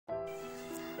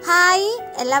Hi,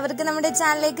 എല്ലാവർക്കും നമ്മുടെ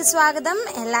ചാനലിലേക്ക് സ്വാഗതം.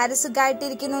 എല്ലാവരും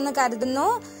സുഖമായിട്ടിരിക്കുന്നു എന്ന് കരുതുന്നു.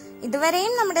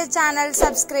 ഇതുവരെയും നമ്മുടെ ചാനൽ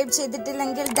സബ്സ്ക്രൈബ്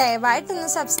ചെയ്തിട്ടില്ലെങ്കിൽ ദയവായിട്ടൊന്ന്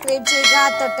സബ്സ്ക്രൈബ് ചെയ്യുക.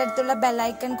 തൊട്ടടുത്തുള്ള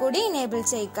ബെല്ലൈക്കൺ കൂടി എനേബിൾ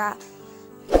ചെയ്യുക.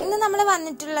 ഇന്ന് നമ്മൾ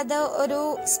വന്നിട്ടുള്ളത് ഒരു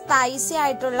സ്പൈസി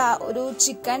ആയിട്ടുള്ള ഒരു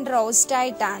ചിക്കൻ റോസ്റ്റ്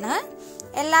ആയിട്ടാണ്.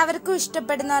 എല്ലാവർക്കും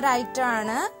ഇഷ്ടപ്പെടുന്ന ഒരു ഐറ്റം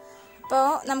ആണ്. അപ്പോൾ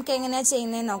നമുക്ക് എങ്ങനെയാ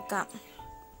ചെയ്യുന്നത് നോക്കാം.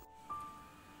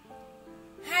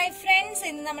 ഹായ് ഫ്രണ്ട്സ്,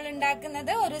 ഇന്ന് നമ്മൾ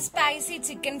ഉണ്ടാക്കുന്നത് ഒരു സ്പൈസി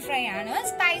ചിക്കൻ ഫ്രൈ ആണ്.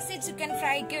 സ്പൈസി ചിക്കൻ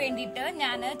ഫ്രൈക്ക് വേണ്ടിയിട്ട്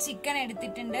ഞാൻ ചിക്കൻ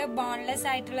എടുത്തിട്ടുണ്ട്. ബോൺലെസ്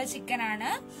ആയിട്ടുള്ള ചിക്കൻ ആണ്.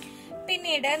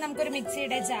 പിന്നീട് നമുക്കൊരു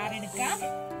മിക്സിയുടെ ജാർ എടുക്കാം.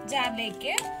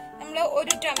 ജാറിലേക്ക് നമ്മൾ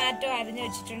ഒരു ടൊമാറ്റോ അരിഞ്ഞു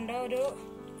വെച്ചിട്ടുണ്ട്.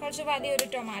 കുറച്ച് വലിയൊരു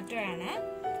ടൊമാറ്റോ ആണ്.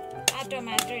 ആ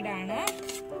ടൊമാറ്റോ ഇടാണ്.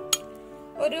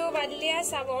 ഒരു വലിയ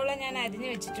സവോള ഞാൻ അരിഞ്ഞു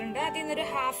വെച്ചിട്ടുണ്ട്. അതിൽ നിന്നൊരു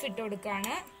ഹാഫ് ഇട്ട്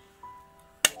കൊടുക്കാണ്.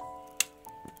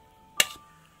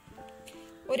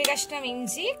 ഒരു കഷ്ണം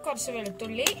ഇഞ്ചി, കുറച്ച്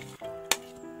വെളുത്തുള്ളി,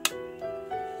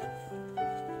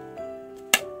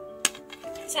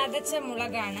 ചതച്ച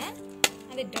മുളകാണ്,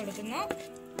 അതിട്ട് കൊടുക്കുന്നു.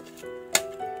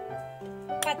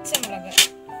 പച്ചമുളക്,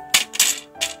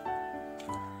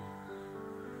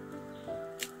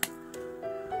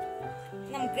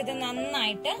 നമുക്കിത്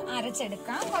നന്നായിട്ട്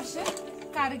അരച്ചെടുക്കാം. കുറച്ച്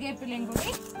കറിവേപ്പിലയും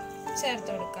കൂടി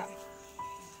ചേർത്ത് കൊടുക്കാം.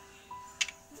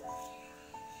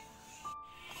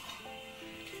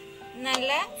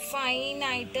 നല്ല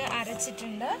ഫൈനായിട്ട്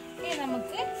അരച്ചിട്ടുണ്ട്. ഇനി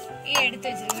നമുക്ക് ഈ എടുത്തു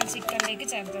വെച്ചിരുന്ന ചിക്കനിലേക്ക്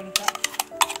ചേർത്ത് കൊടുക്കാം.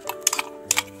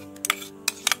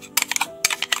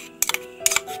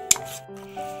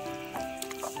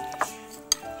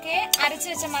 ഓക്കെ, അരച്ചു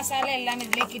വെച്ച മസാല എല്ലാം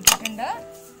ഇതിലേക്ക് ഇട്ടിട്ടുണ്ട്.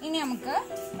 ഇനി നമുക്ക്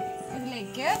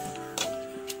ഇതിലേക്ക്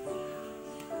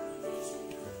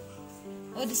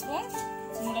 1 സ്പൂൺ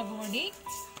മുളക് പൊടി,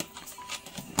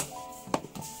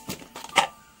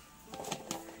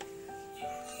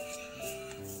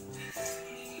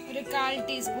 ഒരു 1/4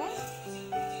 ടീസ്പൂൺ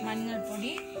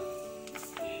മഞ്ഞൾപ്പൊടി,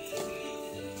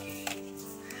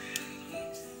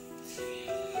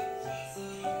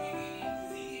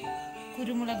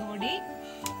 കുരുമുളക് പൊടി,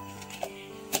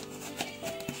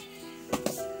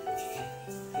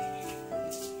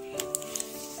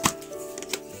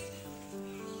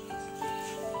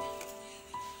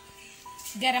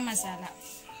 ഗരം മസാല,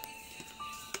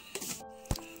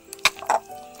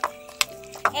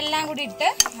 എല്ലാം കൂടി ഇട്ട്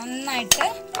നന്നായിട്ട്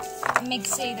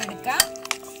മിക്സ് ചെയ്തെടുക്കാം.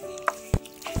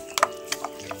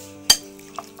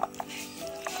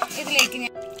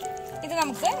 ഇത്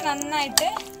നമുക്ക് നന്നായിട്ട്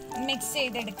മിക്സ്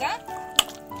ചെയ്തെടുക്കാം.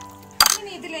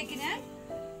 ഇനി ഇതിലേക്ക് ഞാൻ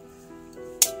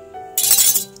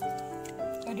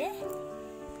ഒരു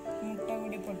മുട്ട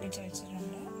കൂടി പൊട്ടിച്ച്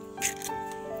വെച്ചിട്ടുണ്ട്.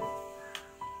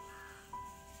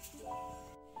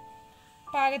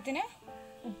 പാകത്തിന്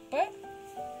ഉപ്പ്,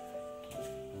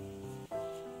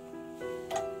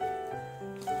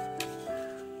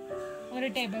 ഒരു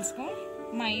ടേബിൾ സ്പൂൺ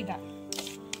മൈദ,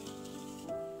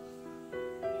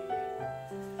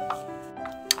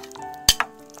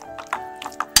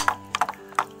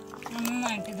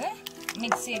 നന്നായിട്ടിത്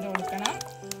മിക്സ് ചെയ്ത് കൊടുക്കണം.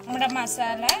 നമ്മുടെ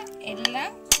മസാല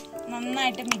എല്ലാം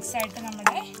നന്നായിട്ട് മിക്സ് ആയിട്ട്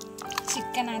നമ്മുടെ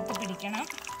ചിക്കനകത്ത് പിടിക്കണം.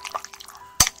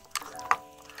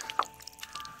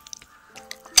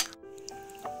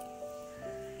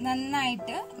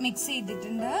 നന്നായിട്ട് മിക്സ്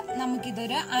ചെയ്തിട്ടുണ്ട്.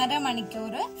 നമുക്കിതൊരു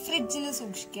അരമണിക്കൂർ ഫ്രിഡ്ജിൽ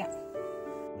സൂക്ഷിക്കാം.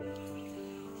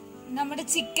 നമ്മുടെ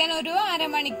ചിക്കൻ ഒരു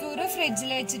അരമണിക്കൂർ ഫ്രിഡ്ജിൽ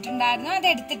വെച്ചിട്ടുണ്ടായിരുന്നു. അത്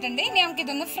എടുത്തിട്ടുണ്ട്. ഇനി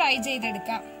നമുക്കിതൊന്ന് ഫ്രൈ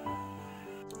ചെയ്തെടുക്കാം.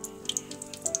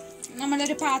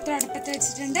 നമ്മളൊരു പാത്രം അടുപ്പത്ത്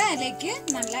വെച്ചിട്ടുണ്ട്. അതിലേക്ക്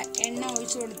നല്ല എണ്ണ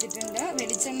ഒഴിച്ചു കൊടുത്തിട്ടുണ്ട്.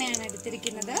 വെളിച്ചെണ്ണയാണ്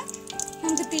എടുത്തിരിക്കുന്നത്.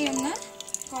 നമുക്ക് തീ ഒന്ന്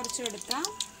കുറച്ച് കൊടുക്കാം.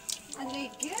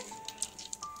 അതിലേക്ക്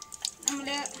നമ്മൾ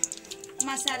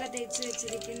മസാല തേച്ച്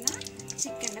വെച്ചിരിക്കുന്ന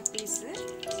ചിക്കൻ്റെ പീസ്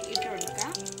ഇട്ട്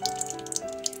കൊടുക്കാം.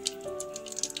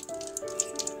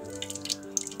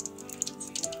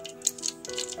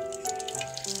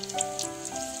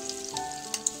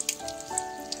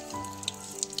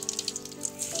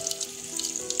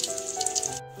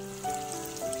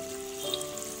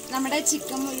 നമ്മുടെ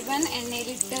ചിക്കൻ മുഴുവൻ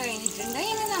എണ്ണയിലിട്ട് കഴിഞ്ഞിട്ടുണ്ട്.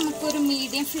 ഇനി നമുക്കൊരു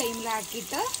മീഡിയം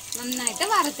ഫ്ലെയിമിലാക്കിയിട്ട് നന്നായിട്ട്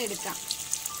വറുത്തെടുക്കാം.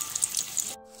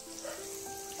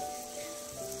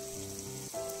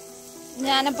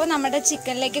 ഞാനപ്പോൾ നമ്മുടെ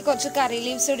ചിക്കനിലേക്ക് കുറച്ച് കറി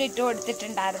ലീവ്സ് കൂടി ഇട്ട്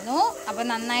കൊടുത്തിട്ടുണ്ടായിരുന്നു. അപ്പോൾ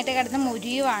നന്നായിട്ട് കിടന്ന്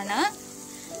മുരിയുവാണ്.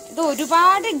 ഇത്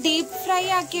ഒരുപാട് ഡീപ്പ് ഫ്രൈ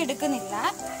ആക്കി എടുക്കുന്നില്ല,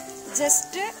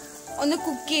 ജസ്റ്റ് ഒന്ന്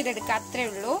കുക്ക് ചെയ്തെടുക്കുക, അത്രേ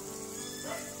ഉള്ളൂ.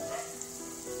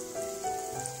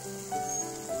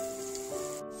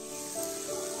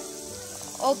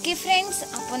 ഓക്കെ ഫ്രണ്ട്സ്,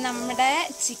 അപ്പോൾ നമ്മുടെ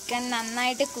ചിക്കൻ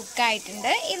നന്നായിട്ട്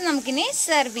കുക്കായിട്ടുണ്ട്. ഇത് നമുക്കിനി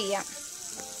സെർവ് ചെയ്യാം.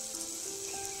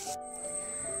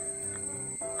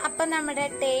 അപ്പം നമ്മുടെ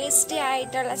ടേസ്റ്റി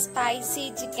ആയിട്ടുള്ള സ്പൈസി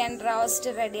ചിക്കൻ റോസ്റ്റ്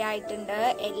റെഡി ആയിട്ടുണ്ട്.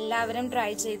 എല്ലാവരും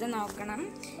ട്രൈ ചെയ്ത് നോക്കണം.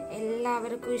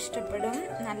 എല്ലാവർക്കും ഇഷ്ടപ്പെടും.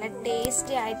 നല്ല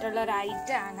ടേസ്റ്റി ആയിട്ടുള്ള ഒരു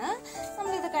ഐറ്റം ആണ്.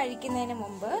 നമ്മളിത് കഴിക്കുന്നതിന്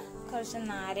മുമ്പ് കുറച്ച്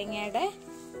നാരങ്ങയുടെ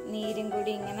നീരും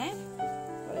കൂടി ഇങ്ങനെ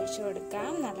ഒഴിച്ചു കൊടുക്കാം.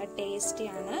 നല്ല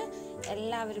ടേസ്റ്റിയാണ്.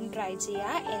 എല്ലാവരും ട്രൈ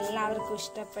ചെയ്യുക. എല്ലാവർക്കും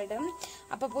ഇഷ്ടപ്പെടും.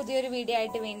 അപ്പോൾ പുതിയൊരു വീഡിയോ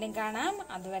ആയിട്ട് വീണ്ടും കാണാം.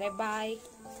 അതുവരെ ബൈ.